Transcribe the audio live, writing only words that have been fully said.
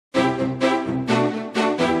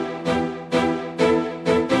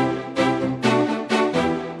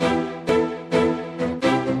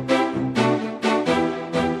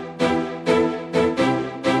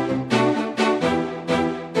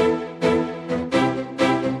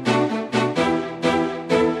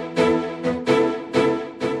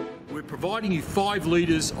showing you 5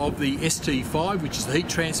 litres of the ST5, which is the heat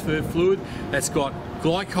transfer fluid. That's got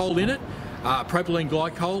glycol in it, propylene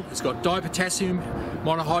glycol. It's got dipotassium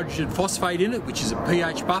monohydrogen phosphate in it, which is a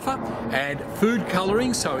pH buffer, and food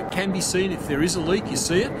colouring, so it can be seen if there is a leak, you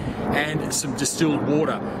see it, and some distilled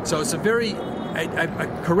water. So it's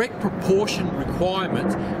a correct proportion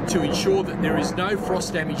requirement to ensure that there is no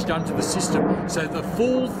frost damage done to the system. So the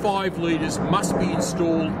full 5 litres must be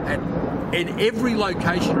installed in every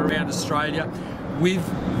location around Australia with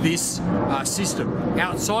this system.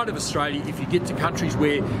 Outside of Australia, if you get to countries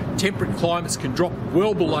where temperate climates can drop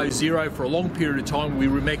well below zero for a long period of time,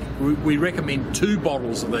 we recommend 2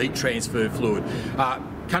 bottles of the heat transfer fluid.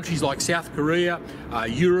 Countries like South Korea,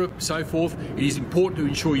 Europe, so forth, it is important to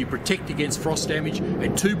ensure you protect against frost damage,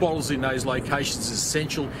 and 2 bottles in those locations is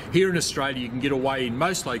essential. Here in Australia, you can get away in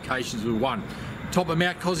most locations with 1. Top of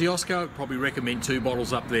Mount Kosciuszko, I'd probably recommend 2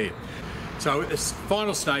 bottles up there. So at this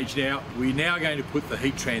final stage now, we're now going to put the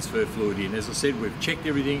heat transfer fluid in. As I said, we've checked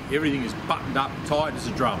everything. Everything is buttoned up, tight as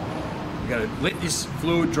a drum. We're going to let this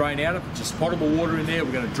fluid drain out of it, just potable water in there.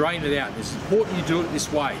 We're going to drain it out. It's important you do it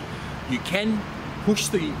this way. You can push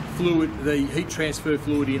the heat transfer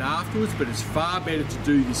fluid in afterwards, but it's far better to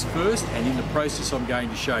do this first, and in the process I'm going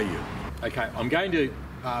to show you. Okay,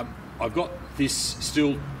 I've got this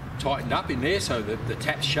still tightened up in there so that the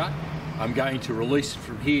tap's shut. I'm going to release it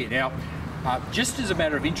from here. Now, just as a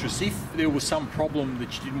matter of interest, if there was some problem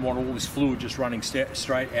that you didn't want all this fluid just running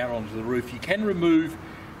straight out onto the roof, you can remove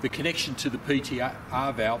the connection to the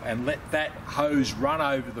PTR valve and let that hose run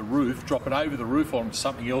over the roof, drop it over the roof onto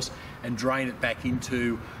something else, and drain it back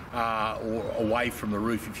into or away from the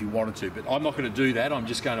roof if you wanted to. But I'm not going to do that. I'm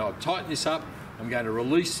just going to tighten this up. I'm going to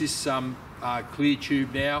release this clear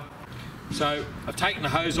tube now. So I've taken the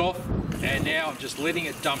hose off, and now I'm just letting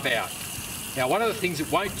it dump out. Now, one of the things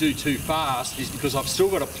it won't do too fast is because I've still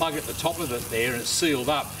got a plug at the top of it there and it's sealed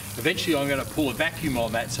up. Eventually I'm going to pull a vacuum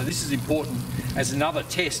on that, so this is important as another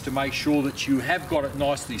test to make sure that you have got it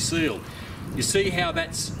nicely sealed. You see how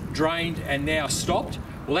that's drained and now stopped?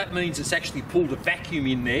 Well, that means it's actually pulled a vacuum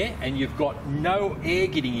in there and you've got no air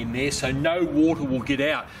getting in there, so no water will get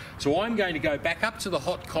out. So I'm going to go back up to the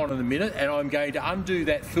hot con in a minute, and I'm going to undo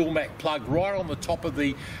that Filmac plug right on the top of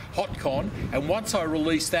the hot con, and once I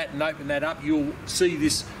release that and open that up, you'll see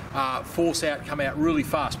this force out come out really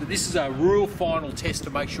fast. But this is a real final test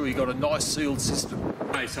to make sure you've got a nice sealed system.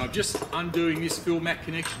 Okay, so I'm just undoing this Filmac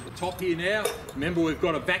connection at the top here now. Remember, we've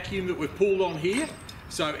got a vacuum that we've pulled on here.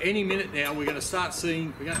 So any minute now we're going to start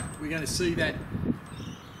seeing, we're going to see that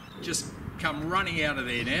just come running out of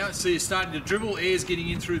there now. See, it's starting to dribble, air's getting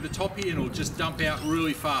in through the top here, and it'll just dump out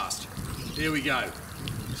really fast. There we go.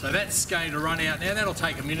 So that's going to run out now. That'll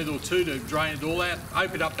take a minute or 2 to drain it all out.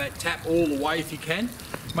 Open up that tap all the way if you can,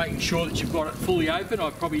 making sure that you've got it fully open. I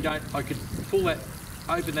could pull that,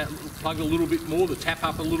 open that little plug a little bit more, the tap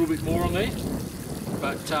up a little bit more on there.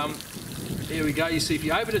 But there we go. You see, if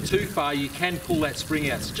you open it too far, you can pull that spring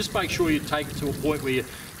out. So just make sure you take it to a point where you're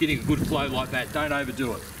getting a good flow like that. Don't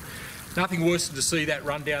overdo it. Nothing worse than to see that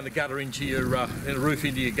run down the gutter into your the roof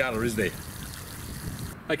into your gutter, is there?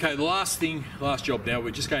 Okay, the last job now,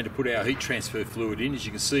 we're just going to put our heat transfer fluid in. As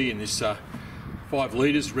you can see in this 5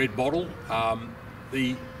 litres red bottle.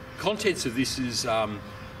 The contents of this is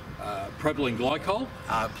propylene glycol.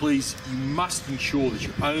 Please, you must ensure that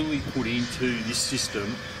you only put into this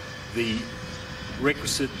system the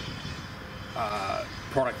requisite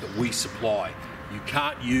product that we supply. You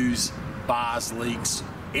can't use bars, leaks,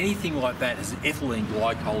 anything like that. Has ethylene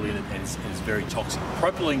glycol in it, and it's very toxic.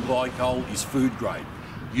 Propylene glycol is food grade,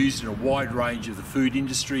 used in a wide range of the food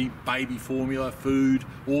industry, baby formula, food,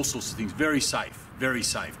 all sorts of things. Very safe, very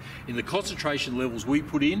safe. In the concentration levels we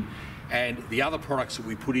put in, and the other products that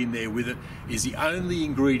we put in there with it, is the only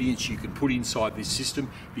ingredients you can put inside this system,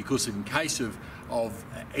 because in case of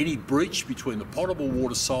any breach between the potable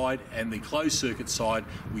water side and the closed circuit side,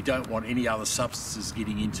 we don't want any other substances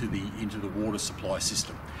getting into the water supply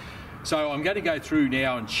system. So I'm going to go through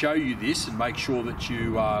now and show you this and make sure that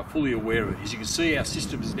you are fully aware of it. As you can see, our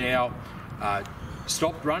system is now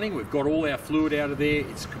stopped running. We've got all our fluid out of there.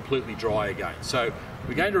 It's completely dry again. So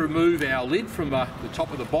we're going to remove our lid from the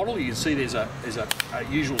top of the bottle. You can see there's a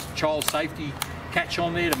usual child safety catch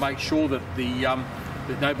on there to make sure that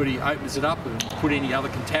that nobody opens it up and put any other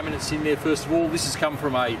contaminants in there. First of all, this has come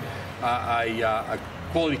from a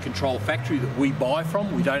quality control factory that we buy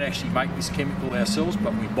from. We don't actually make this chemical ourselves,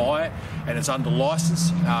 but we buy it, and it's under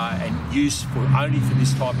license and used only for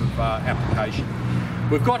this type of application.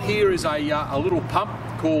 We've got here is a little pump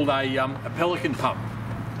called a Pelican pump.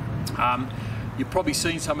 You've probably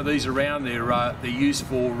seen some of these around. They're used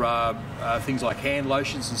for things like hand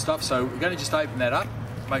lotions and stuff. So we're going to just open that up,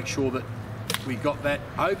 make sure that we got that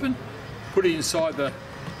open, put it inside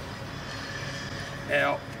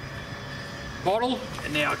our bottle,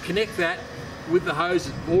 and now connect that with the hose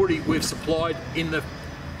that we've supplied in the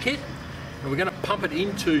kit, and we're going to pump it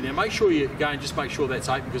into. Now make sure you go and just make sure that's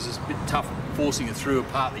open, because it's a bit tough forcing it through a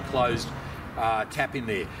partly closed tap in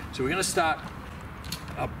there. So we're going to start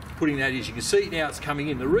putting that in. As you can see now, it's coming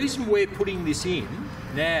in. The reason we're putting this in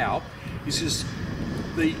now is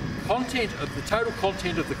the total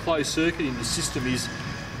content of the closed circuit in the system is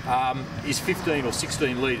 15 or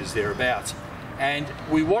 16 litres thereabouts. And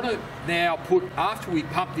we want to now after we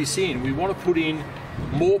pump this in, we want to put in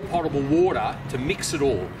more potable water to mix it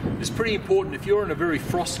all. It's pretty important if you're in a very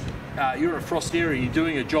frost area, you're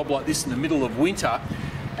doing a job like this in the middle of winter,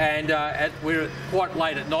 and we're quite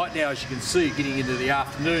late at night now, as you can see, getting into the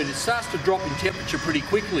afternoon. It starts to drop in temperature pretty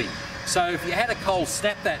quickly. So if you had a cold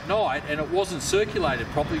snap that night and it wasn't circulated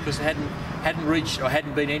properly because it hadn't reached or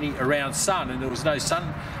hadn't been any around sun, and there was no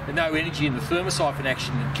sun and no energy in the thermosiphon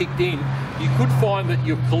action that kicked in, you could find that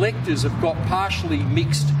your collectors have got partially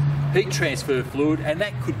mixed heat transfer fluid, and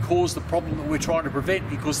that could cause the problem that we're trying to prevent,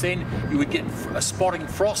 because then you would get a spotting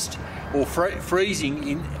frost or freezing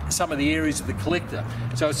in some of the areas of the collector.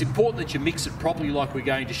 So it's important that you mix it properly like we're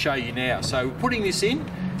going to show you now. So putting this in,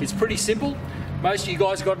 it's pretty simple. Most of you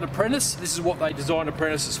guys have got an apprentice. This is what they design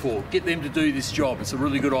apprentices for. Get them to do this job. It's a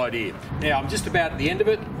really good idea. Now I'm just about at the end of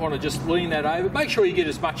it. I want to just lean that over. Make sure you get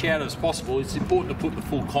as much out as possible. It's important to put the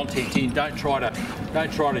full content in. Don't try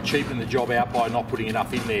to cheapen the job out by not putting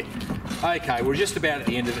enough in there. Okay, we're just about at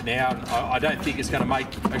the end of it now. I don't think it's going to make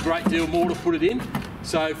a great deal more to put it in.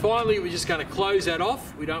 So finally, we're just going to close that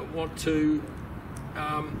off. We don't want to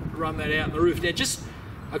run that out on the roof. Now, just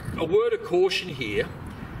a word of caution here.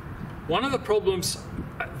 One of the problems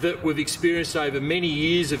that we've experienced over many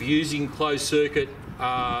years of using closed circuit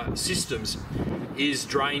systems is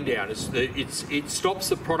drain down. It stops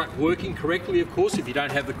the product working correctly, of course, if you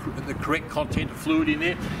don't have the correct content of fluid in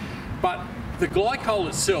there. But the glycol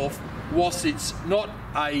itself, whilst it's not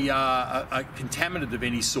a contaminant of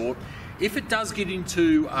any sort, if it does get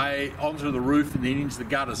onto the roof and then into the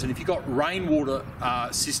gutters, and if you've got rainwater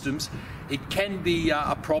systems, it can be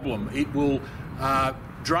a problem. It will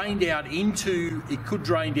could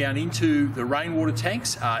drain down into the rainwater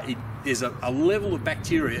tanks. There's a level of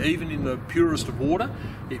bacteria, even in the purest of water.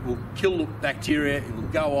 It will kill the bacteria, it will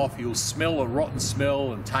go off, you'll smell a rotten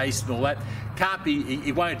smell and taste and all that.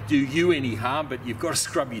 It won't do you any harm, but you've got to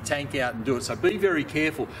scrub your tank out and do it. So be very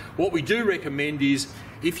careful. What we do recommend is,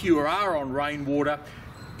 if you are on rainwater,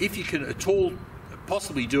 if you can at all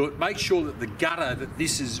possibly do it, make sure that the gutter that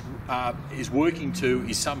this is working to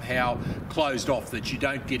is somehow closed off, that you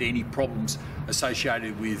don't get any problems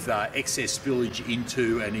associated with excess spillage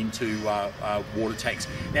into water tanks.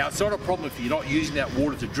 Now, it's not a problem if you're not using that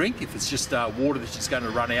water to drink, if it's just water that's just going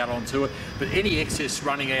to run out onto it, but any excess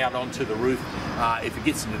running out onto the roof, if it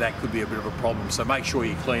gets into that, could be a bit of a problem. So make sure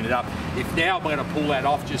you clean it up. If now I'm going to pull that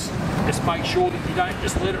off, just make sure that you don't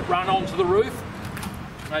just let it run onto the roof.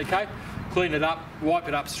 Okay? Clean it up, wipe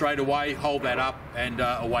it up straight away, hold that up, and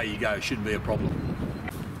away you go. Shouldn't be a problem.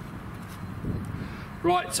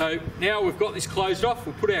 Right, so now we've got this closed off.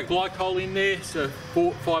 We'll put our glycol in there, so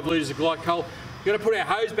 5 litres of glycol. We're going to put our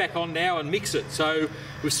hose back on now and mix it. So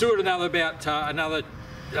we've still got another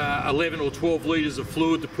 11 or 12 litres of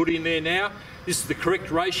fluid to put in there now. This is the correct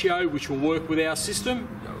ratio which will work with our system.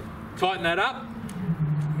 Tighten that up.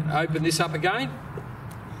 Open this up again.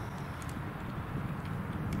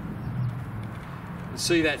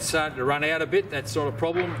 See that's starting to run out a bit. That's not a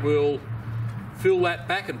problem. We'll fill that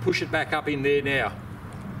back and push it back up in there now.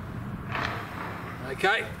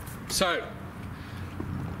 Okay, so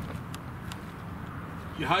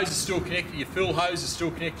your hose is still connected, your fill hose is still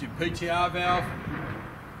connected to your PTR valve.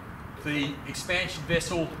 The expansion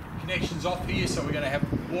vessel connection's off here, so we're going to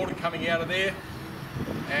have water coming out of there,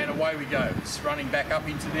 and away we go. It's running back up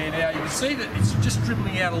into there now. You can see that it's just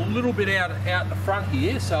dribbling out a little bit out the front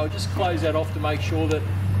here, so I'll just close that off to make sure that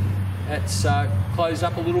that's closed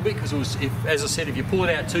up a little bit, because as I said, if you pull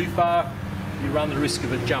it out too far, you run the risk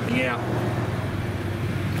of it jumping out.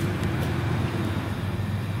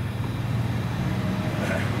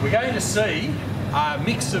 We're going to see a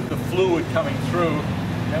mix of the fluid coming through,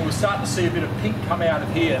 and we'll start to see a bit of pink come out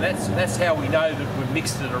of here. That's how we know that we've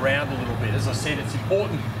mixed it around a little bit. As I said, it's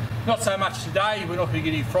important, not so much today, we're not going to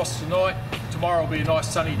get any frost tonight. Tomorrow will be a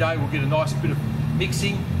nice sunny day, we'll get a nice bit of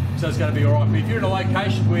mixing, so it's going to be all right. But if you're in a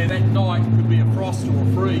location where that night could be a frost or a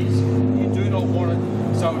freeze, you do not want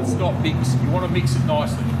it so it's not mixed. You want to mix it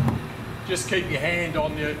nicely. just keep your hand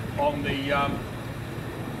on the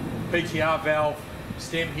PTR valve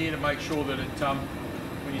stem here to make sure that it,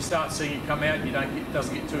 when you start seeing it come out, it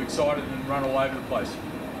doesn't get too excited and run all over the place.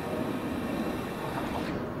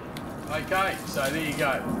 Okay, so there you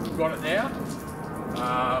go. We've got it now.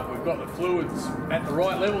 We've got the fluids at the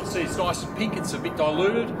right level. See, it's nice and pink. It's a bit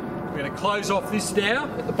diluted. We're going to close off this now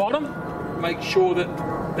at the bottom. Make sure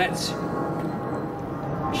that that's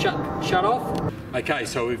shut off. Okay,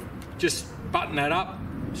 so we've just buttoned that up.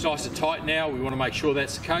 It's nice and tight now. We want to make sure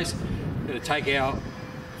that's the case. We're going to take our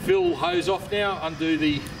fill hose off now, undo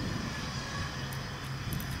the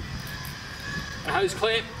hose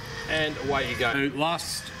clamp, and away you go. The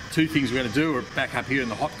last two things we're going to do are back up here in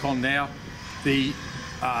the hot con now. The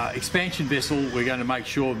expansion vessel, we're going to make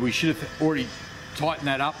sure, we should have already tightened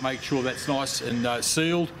that up, make sure that's nice and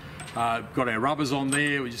sealed. Got our rubbers on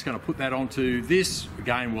there. We're just going to put that onto this.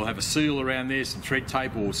 Again, we'll have a seal around there, some thread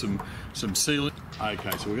tape or some sealant.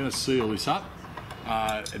 Okay, so we're going to seal this up.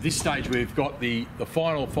 At this stage, we've got the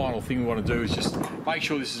final thing we want to do is just make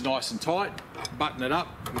sure this is nice and tight, button it up.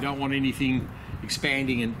 We don't want anything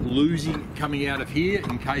expanding and losing coming out of here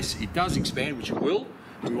in case it does expand, which it will.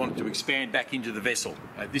 We want it to expand back into the vessel.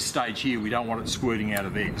 At this stage here, we don't want it squirting out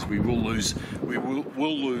of there because we will lose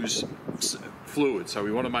fluid. So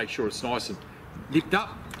we want to make sure it's nice and nipped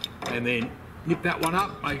up, and then nip that one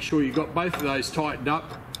up. Make sure you've got both of those tightened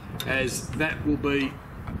up, as that will be.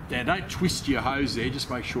 Now, don't twist your hose there.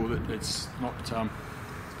 Just make sure that it's not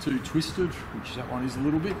too twisted, which that one is a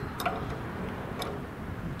little bit.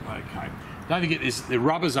 Okay. Don't forget the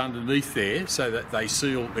rubbers underneath there so that they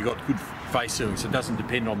seal. They've got good face sealing, so it doesn't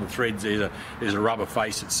depend on the threads. There's a rubber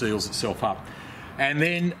face that seals itself up. And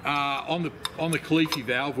then on the Kalifi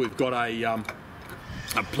valve, we've got a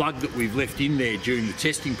plug that we've left in there during the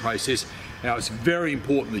testing process. Now, it's very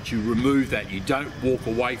important that you remove that. You don't walk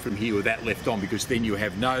away from here with that left on, because then you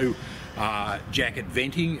have no jacket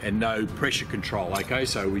venting and no pressure control. Okay,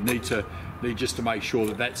 so we need just to make sure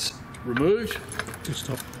that that's removed. Just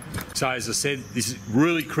stop. So as I said, this is a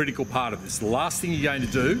really critical part of this. The last thing you're going to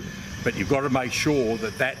do, but you've got to make sure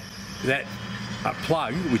that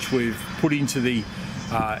plug, which we've put into the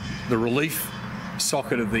relief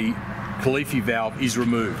socket of the Kalifi valve, is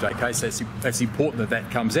removed. Okay, so that's important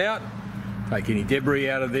that comes out. Take any debris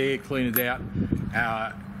out of there, clean it out,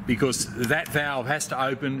 because that valve has to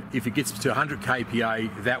open. If it gets to 100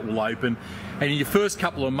 kPa, that will open. And in your first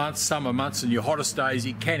couple of months, summer months, and your hottest days,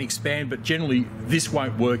 it can expand, but generally this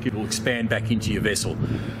won't work. It will expand back into your vessel.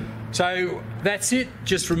 So that's it.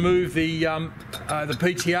 Just remove the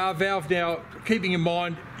PTR valve. Now, keeping in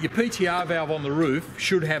mind, your PTR valve on the roof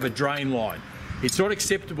should have a drain line. It's not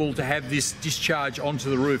acceptable to have this discharge onto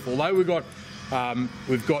the roof. Although we've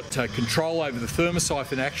got control over the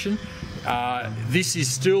thermosiphon action, this is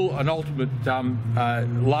still an ultimate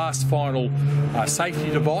last final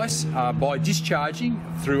safety device. By discharging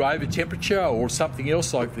through over temperature or something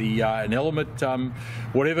else like an element,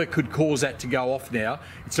 whatever could cause that to go off now,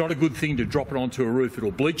 it's not a good thing to drop it onto a roof.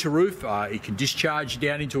 It'll bleach a roof, it can discharge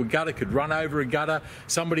down into a gutter, could run over a gutter,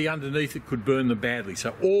 somebody underneath it could burn them badly.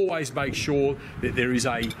 So always make sure that there is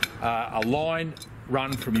a line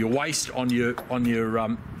run from your waste on your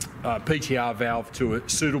PTR valve to a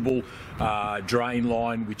suitable drain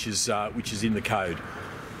line, which is in the code.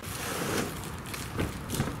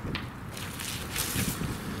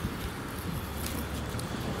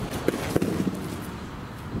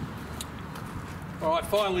 All right,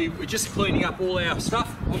 finally, we're just cleaning up all our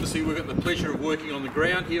stuff. Obviously, we've got the pleasure of working on the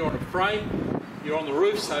ground here on a frame. You're on the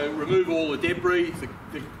roof, so remove all the debris,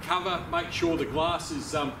 the cover, make sure the glass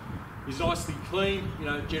is nicely clean. You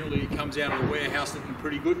know, generally it comes out of the warehouse looking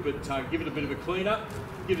pretty good, but give it a bit of a clean up.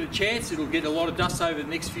 Give it a chance. It'll get a lot of dust over the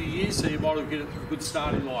next few years, so you might get a good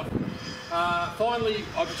start in life. Finally,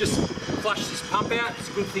 I've just flushed this pump out. It's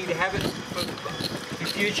a good thing to have it for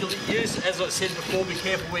future use. As I said before, be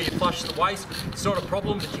careful where you flush the waste. It's not a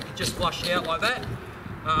problem, but you can just flush it out like that.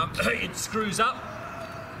 It screws up.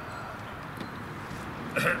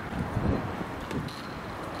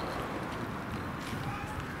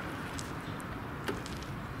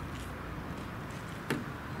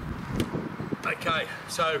 Okay,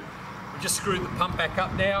 so we just screwed the pump back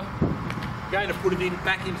up now. I'm going to put it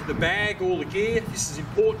back into the bag, all the gear. This is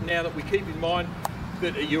important now that we keep in mind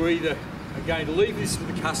that you're either going to leave this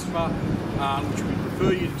with the customer, which we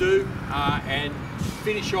prefer you to do, and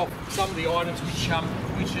finish off some of the items which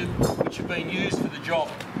have been used for the job.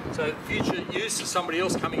 So future use, so somebody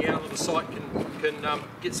else coming out of the site can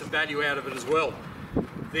get some value out of it as well.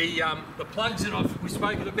 The plugs that we've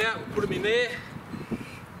spoken about, we'll put them in there.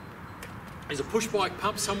 There's a push bike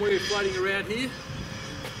pump somewhere floating around here.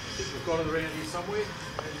 think we've got it around here somewhere,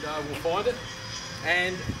 and we'll find it.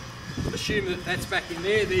 And assume that that's back in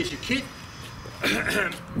there. There's your kit.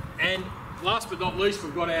 And last but not least,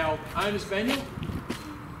 we've got our owner's manual.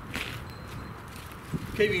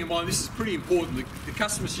 Keeping in mind, this is pretty important. The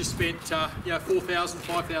customer's just spent $4,000,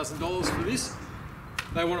 $5,000 for this.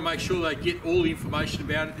 They want to make sure they get all the information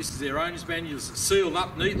about it. This is their owner's manual. It's sealed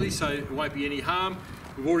up neatly, so there won't be any harm.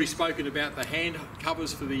 We've already spoken about the hand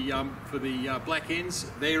covers for the black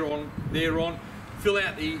ends. They're on. Fill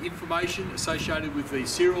out the information associated with the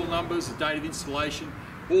serial numbers, the date of installation,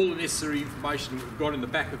 all the necessary information that we've got in the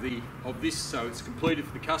back of this, so it's completed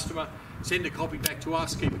for the customer. Send a copy back to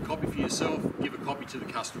us, keep a copy for yourself, give a copy to the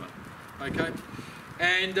customer. Okay?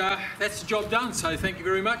 And that's the job done, so thank you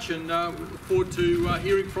very much, and we look forward to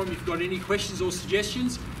hearing from you. If you've got any questions or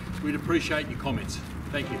suggestions, we'd appreciate your comments.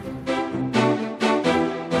 Thank you.